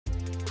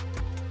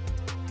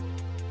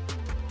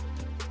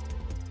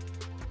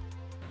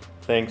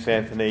Thanks,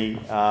 Anthony.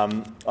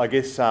 I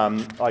guess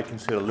I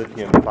consider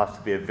Lithium Plus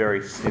to be a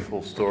very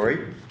simple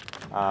story.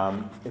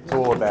 It's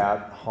all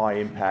about high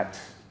impact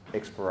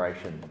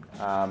exploration.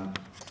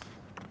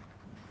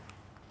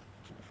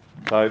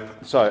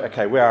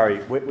 Okay, where are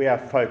we? We are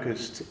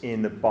focused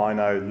in the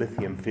Bino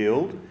lithium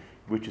field,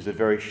 which is a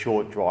very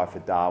short drive for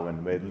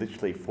Darwin. We're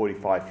literally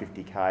 45,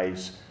 50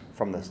 k's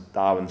from the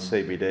Darwin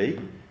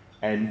CBD.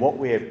 And what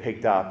we have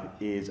picked up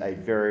is a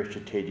very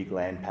strategic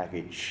land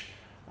package.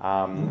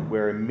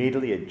 We're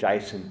immediately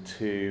adjacent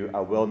to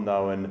a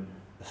well-known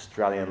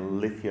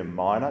Australian lithium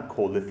miner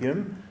called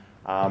Lithium.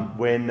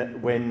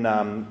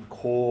 When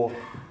Core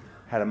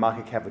had a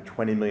market cap of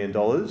 $20 million,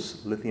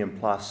 Lithium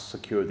Plus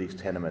secured these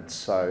tenements.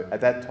 So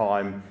at that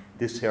time,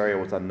 this area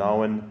was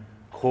unknown,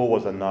 Core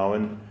was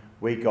unknown.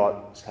 We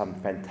got some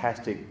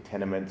fantastic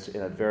tenements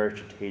in a very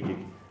strategic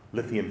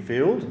lithium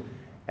field,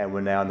 and we're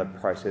now in the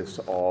process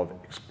of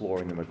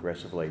exploring them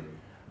aggressively.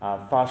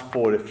 Fast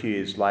forward a few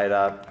years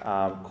later,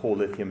 Core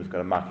Lithium has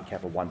got a market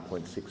cap of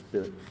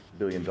 $1.6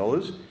 billion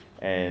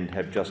and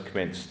have just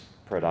commenced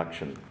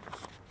production.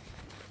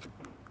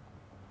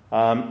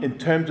 In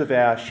terms of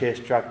our share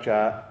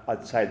structure,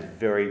 I'd say it's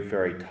very,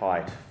 very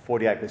tight.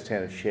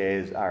 48% of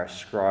shares are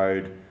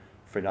escrowed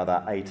for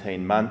another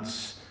 18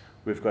 months.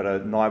 We've got a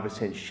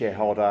 9%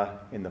 shareholder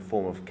in the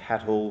form of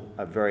Cattle,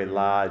 a very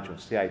large, or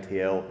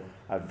CATL,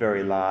 a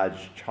very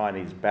large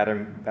Chinese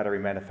battery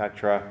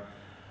manufacturer.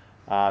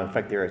 In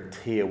fact, they're a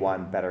tier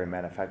 1 battery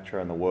manufacturer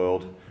in the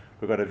world.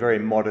 We've got a very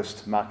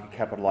modest market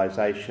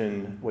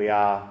capitalisation. We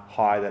are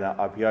higher than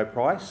our IPO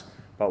price,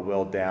 but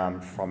well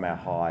down from our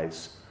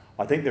highs.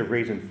 I think the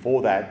reason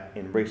for that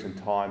in recent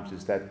times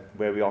is that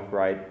where we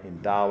operate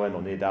in Darwin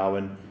or near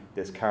Darwin,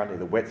 there's currently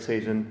the wet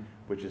season,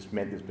 which has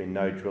meant there's been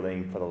no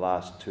drilling for the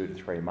last 2 to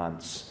 3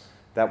 months.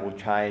 That will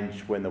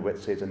change when the wet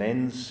season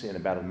ends in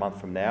about a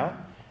month from now,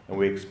 and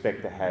we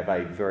expect to have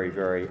a very,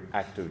 very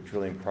active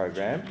drilling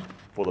program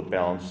for the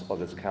balance of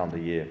this calendar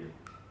year.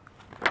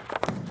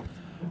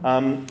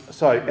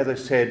 So, as I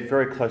said,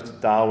 very close to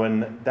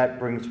Darwin. That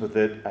brings with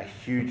it a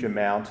huge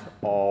amount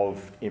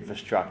of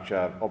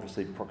infrastructure,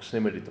 obviously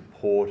proximity to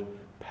port,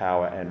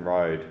 power and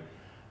road.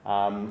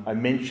 I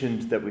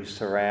mentioned that we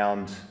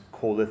surround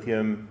Core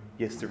Lithium.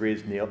 Yes, there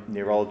is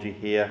neurology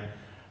here.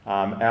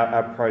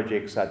 Our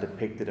projects are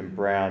depicted in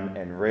brown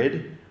and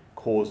red.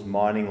 Core's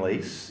mining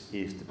lease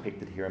is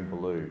depicted here in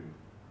blue.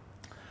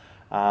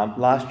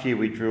 Last year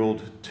we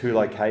drilled 2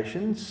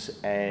 locations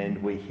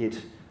and we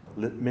hit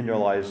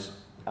mineralised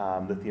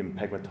lithium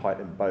pegmatite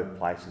in both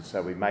places.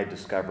 So we made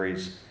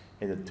discoveries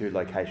in the 2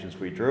 locations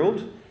we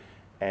drilled,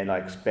 and I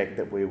expect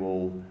that we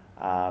will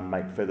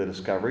make further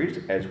discoveries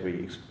as we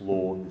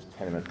explore this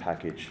tenement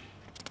package.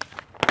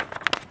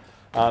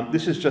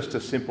 This is just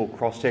a simple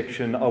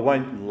cross-section. I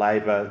won't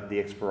labour the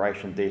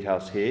exploration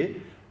details here,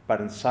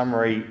 but in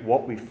summary,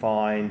 what we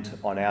find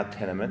on our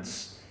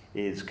tenements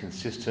is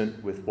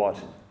consistent with what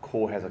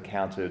Core has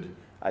encountered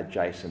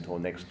adjacent or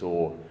next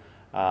door.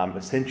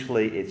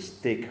 Essentially, it's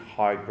thick,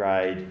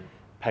 high-grade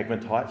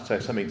pegmatite. So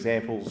some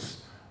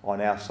examples on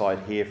our side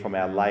here from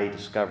our lay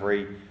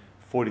discovery: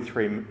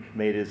 43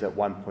 metres at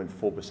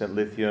 1.4%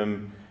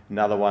 lithium,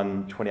 another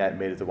one 28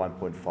 metres at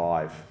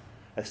 1.5.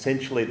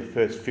 Essentially, the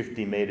first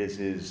 50 metres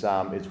is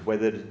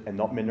weathered and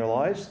not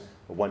mineralised,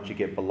 but once you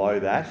get below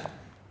that,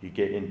 you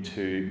get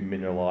into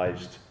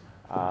mineralised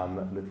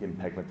lithium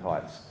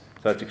pegmatites.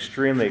 So it's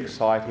extremely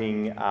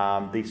exciting.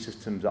 These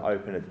systems are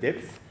open at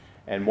depth,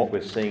 and what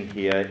we're seeing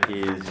here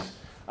is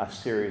a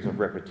series of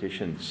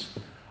repetitions.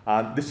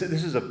 This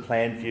is a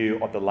plan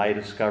view of the lay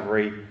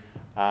discovery.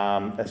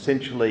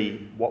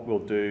 Essentially, what we'll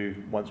do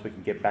once we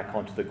can get back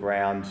onto the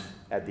ground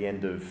at the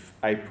end of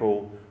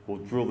April, we'll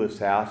drill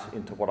this out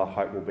into what I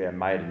hope will be a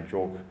maiden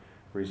JORC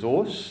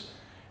resource.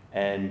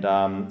 And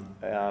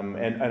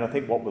I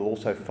think what we'll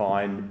also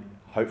find,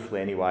 hopefully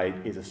anyway,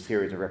 is a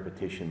series of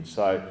repetitions.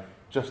 So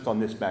just on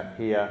this map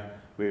here,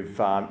 we've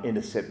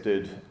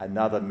intercepted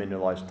another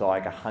mineralised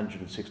dike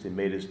 160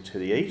 metres to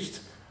the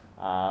east.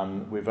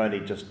 We've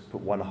only just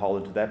put 1 hole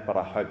into that, but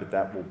I hope that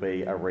that will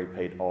be a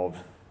repeat of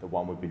the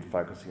one we've been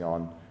focusing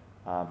on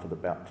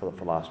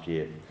for last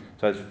year.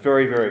 So it's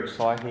very, very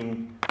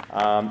exciting.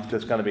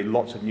 There's going to be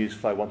lots of news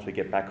flow once we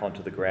get back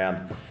onto the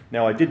ground.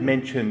 Now, I did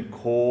mention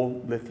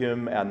Core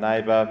Lithium, our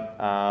neighbour.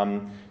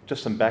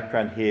 Just some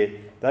background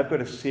here. They've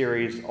got a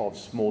series of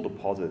small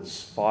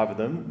deposits, 5 of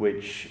them,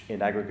 which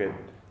in aggregate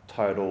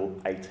total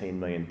 18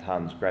 million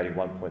tonnes, grading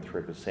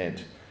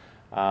 1.3%.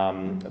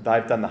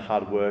 They've done the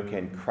hard work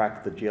and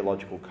cracked the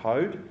geological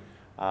code.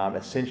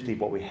 Essentially,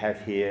 what we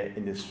have here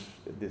in the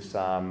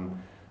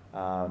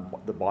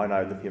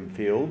Bino lithium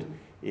field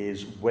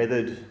is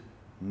weathered,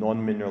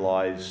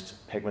 non-mineralised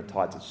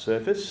pegmatites at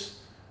surface.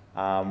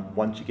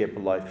 Once you get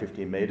below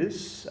 50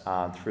 metres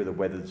through the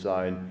weathered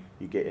zone,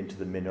 you get into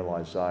the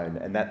mineralised zone,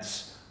 and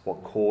that's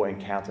what Core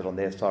encountered on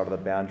their side of the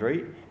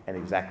boundary, and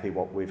exactly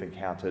what we've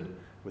encountered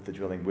with the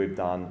drilling we've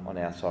done on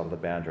our side of the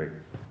boundary.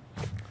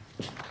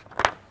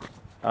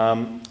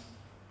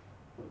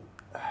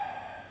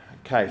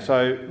 Okay,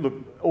 so look,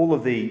 all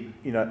of the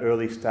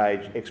early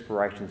stage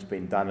exploration's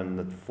been done in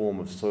the form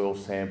of soil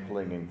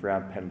sampling and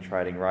ground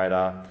penetrating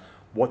radar.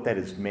 What that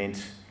has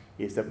meant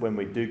is that when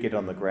we do get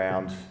on the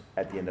ground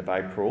at the end of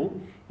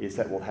April, is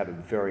that we'll have a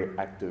very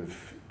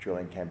active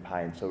drilling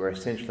campaign. So we're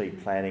essentially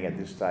planning at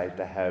this stage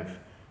to have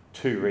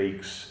 2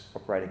 rigs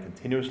operating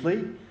continuously,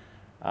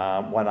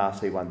 1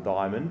 RC, 1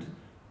 diamond,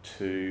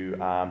 to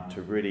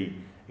really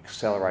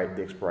accelerate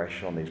the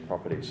exploration on these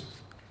properties.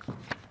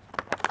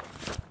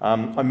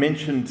 I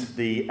mentioned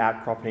the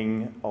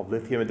outcropping of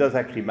lithium. It does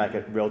actually make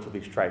it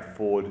relatively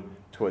straightforward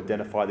to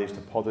identify these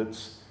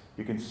deposits.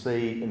 You can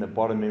see in the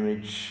bottom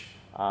image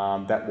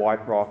that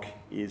white rock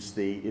is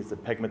the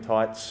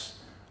pegmatites.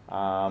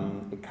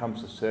 It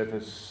comes to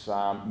surface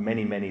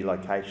many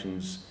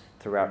locations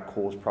throughout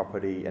Core's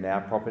property and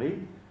our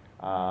property.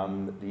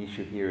 The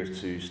issue here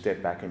is to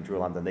step back and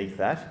drill underneath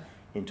that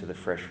into the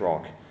fresh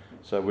rock.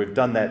 So we've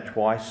done that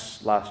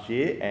twice last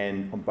year,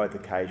 and on both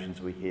occasions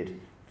we hit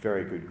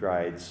very good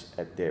grades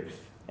at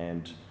depth,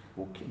 and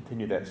we'll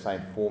continue that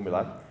same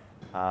formula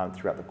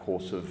throughout the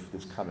course of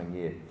this coming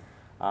year.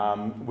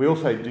 We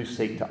also do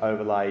seek to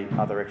overlay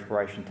other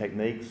exploration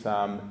techniques,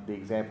 the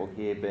example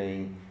here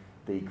being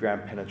the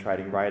ground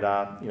penetrating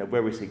radar.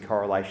 Where we see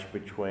correlation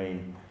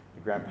between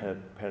the ground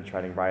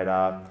penetrating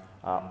radar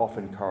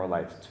often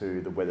correlates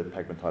to the weathered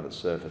pegmatite at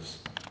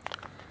surface.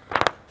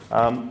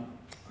 Okay,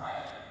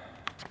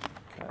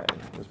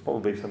 there's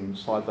probably some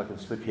slides I can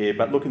slip here,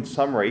 but look, in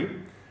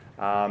summary,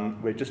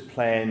 we've just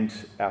planned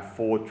our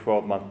forward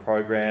 12-month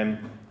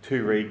program,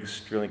 2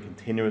 rigs drilling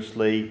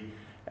continuously.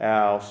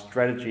 Our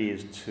strategy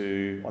is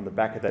to, on the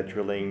back of that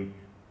drilling,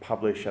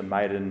 publish a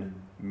maiden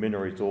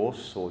mineral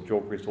resource or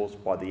JORC resource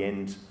by the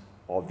end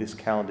of this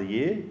calendar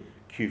year,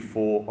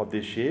 Q4 of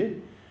this year.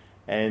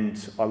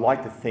 And I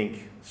like to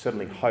think,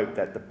 certainly hope,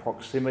 that the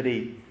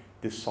proximity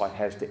this site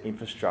has to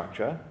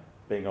infrastructure,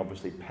 being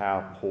obviously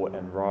power, port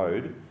and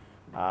road,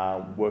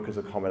 workers'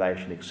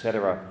 accommodation,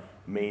 etc.,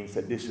 means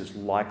that this is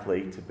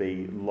likely to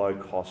be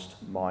low-cost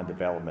mine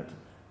development.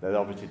 That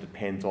obviously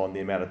depends on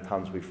the amount of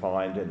tonnes we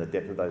find and the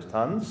depth of those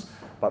tonnes,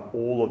 but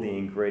all of the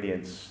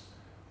ingredients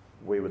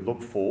we would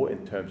look for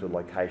in terms of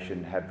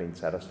location have been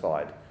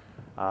satisfied.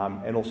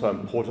 And also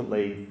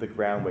importantly, the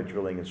ground we're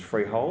drilling is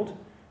freehold,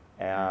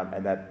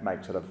 and that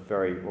makes it a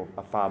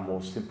far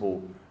more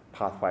simple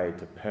pathway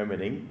to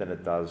permitting than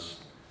it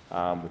does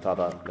with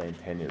other land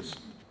tenures.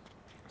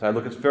 So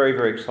look, it's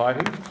very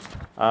exciting.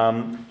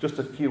 Just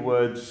a few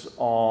words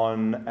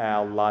on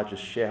our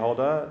largest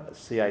shareholder,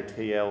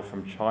 CATL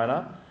from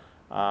China.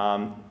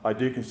 I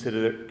do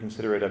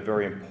consider it a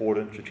very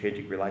important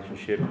strategic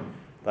relationship.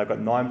 They've got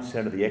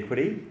 9% of the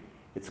equity.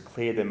 It's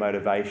clear their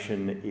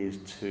motivation is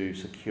to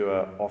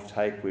secure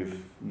offtake.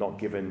 We've not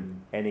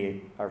given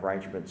any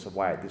arrangements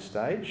away at this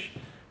stage,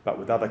 but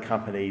with other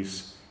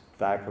companies,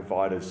 they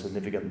provided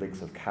significant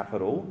links of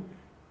capital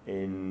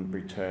in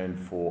return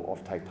for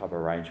offtake type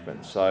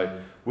arrangements.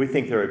 So we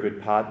think they're a good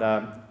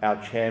partner.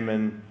 Our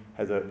chairman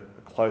has a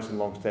close and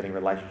long-standing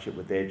relationship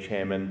with their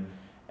chairman,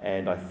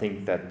 and I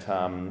think that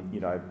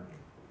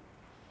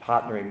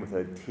partnering with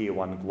a tier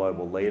 1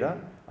 global leader,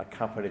 a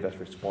company that's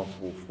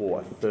responsible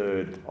for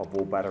 1/3 of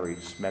all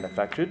batteries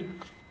manufactured,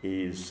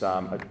 is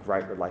a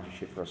great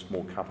relationship for a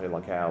small company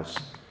like ours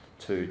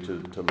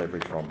to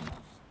leverage from.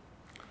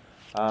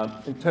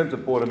 In terms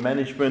of board of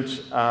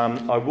management,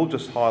 I will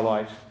just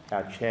highlight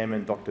our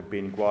chairman, Dr.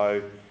 Bin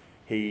Guo.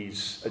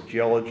 He's a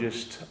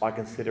geologist. I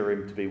consider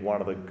him to be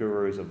one of the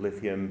gurus of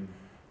lithium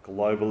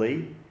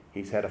globally.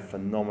 He's had a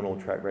phenomenal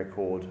track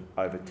record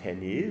over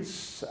 10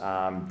 years,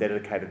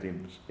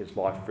 dedicated his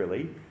life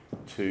really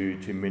to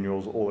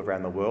minerals all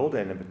around the world,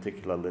 and in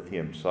particular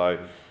lithium. So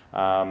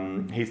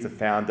he's the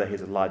founder,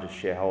 he's the largest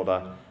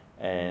shareholder,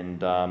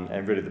 and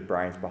really the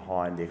brains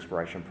behind the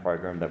exploration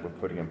program that we're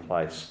putting in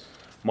place.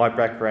 My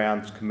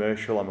background's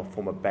commercial. I'm a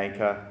former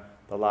banker.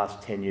 The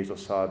last 10 years or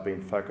so I've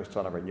been focused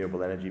on a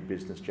renewable energy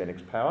business,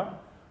 Genix Power.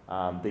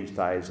 These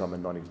days I'm a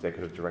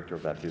non-executive director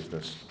of that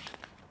business.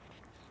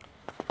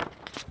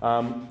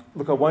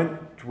 Look, I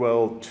won't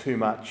dwell too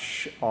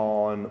much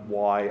on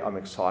why I'm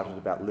excited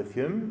about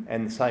lithium,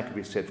 and the same can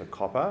be said for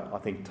copper. I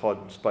think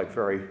Todd spoke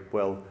very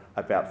well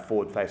about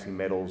forward-facing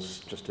metals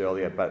just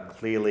earlier, but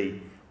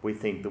clearly we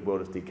think the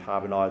world is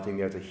decarbonising.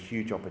 There's a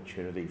huge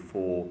opportunity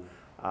for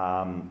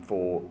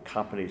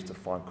companies to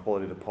find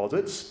quality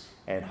deposits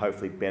and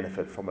hopefully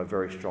benefit from a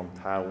very strong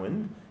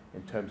tailwind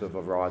in terms of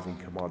a rising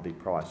commodity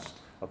price.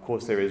 Of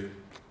course, there is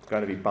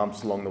going to be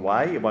bumps along the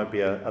way. It won't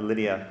be a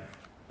linear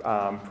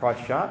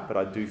price chart, but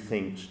I do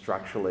think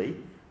structurally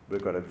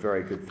we've got a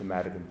very good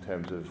thematic in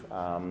terms of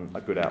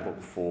a good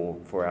outlook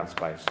for our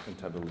space in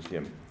terms of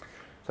lithium.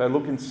 So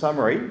look, in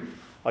summary,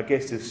 I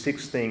guess there's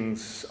 6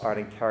 things I'd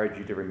encourage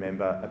you to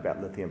remember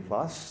about Lithium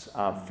Plus.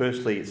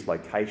 Firstly, its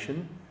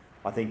location.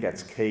 I think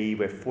that's key.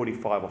 We're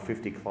 45 or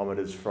 50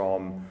 kilometres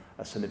from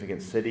a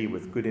significant city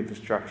with good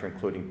infrastructure,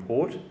 including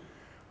port.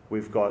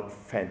 We've got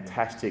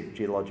fantastic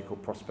geological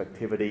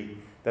prospectivity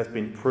that's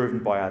been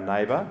proven by our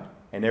neighbour,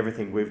 and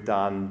everything we've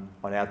done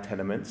on our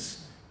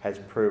tenements has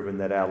proven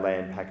that our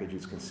land package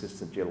is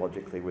consistent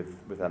geologically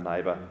with our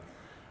neighbour.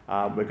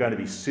 We're going to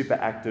be super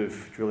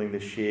active drilling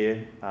this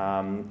year.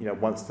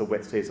 Once the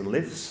wet season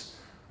lifts,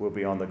 we'll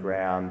be on the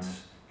ground.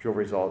 Drill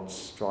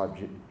results drive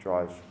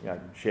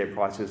share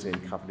prices in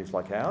companies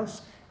like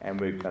ours, and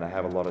we're going to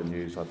have a lot of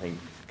news, I think,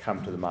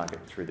 come to the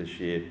market through this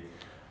year.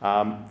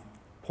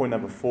 Point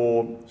number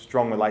 4,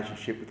 strong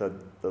relationship with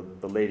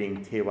the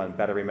leading Tier 1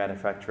 battery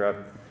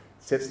manufacturer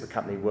sets the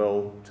company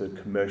well to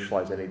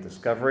commercialise any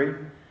discovery,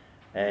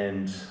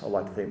 and I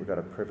like to think we've got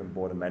a proven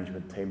board and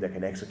management team that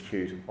can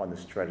execute on the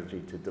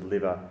strategy to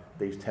deliver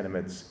these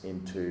tenements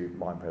into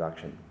mine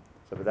production.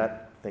 So with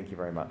that, thank you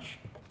very much.